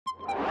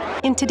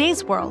In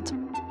today's world,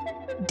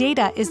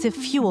 data is the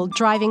fuel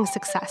driving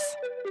success.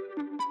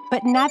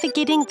 But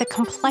navigating the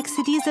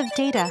complexities of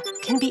data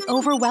can be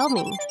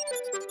overwhelming.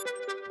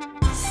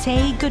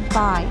 Say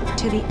goodbye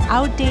to the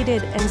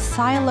outdated and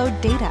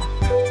siloed data.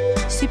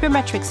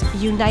 Supermetrics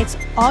unites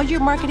all your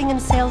marketing and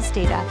sales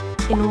data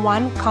in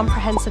one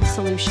comprehensive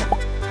solution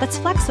that's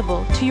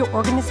flexible to your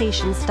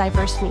organization's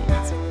diverse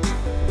needs.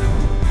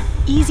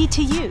 Easy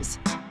to use.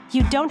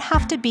 You don't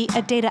have to be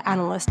a data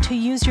analyst to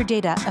use your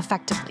data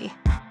effectively.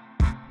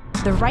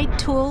 The right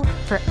tool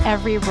for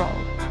every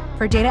role.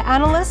 For data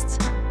analysts,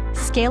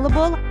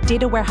 scalable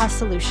data warehouse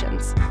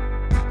solutions.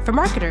 For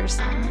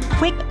marketers,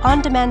 quick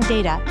on-demand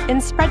data in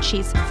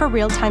spreadsheets for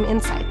real-time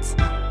insights.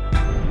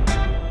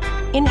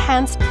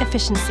 Enhanced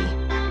efficiency.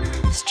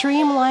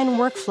 Streamline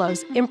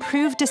workflows,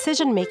 improve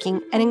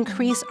decision-making, and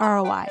increase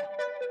ROI.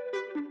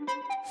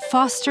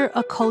 Foster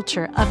a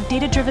culture of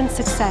data-driven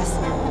success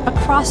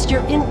across your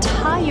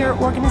entire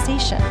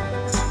organization.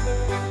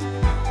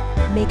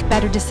 Make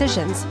better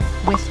decisions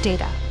with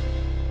data.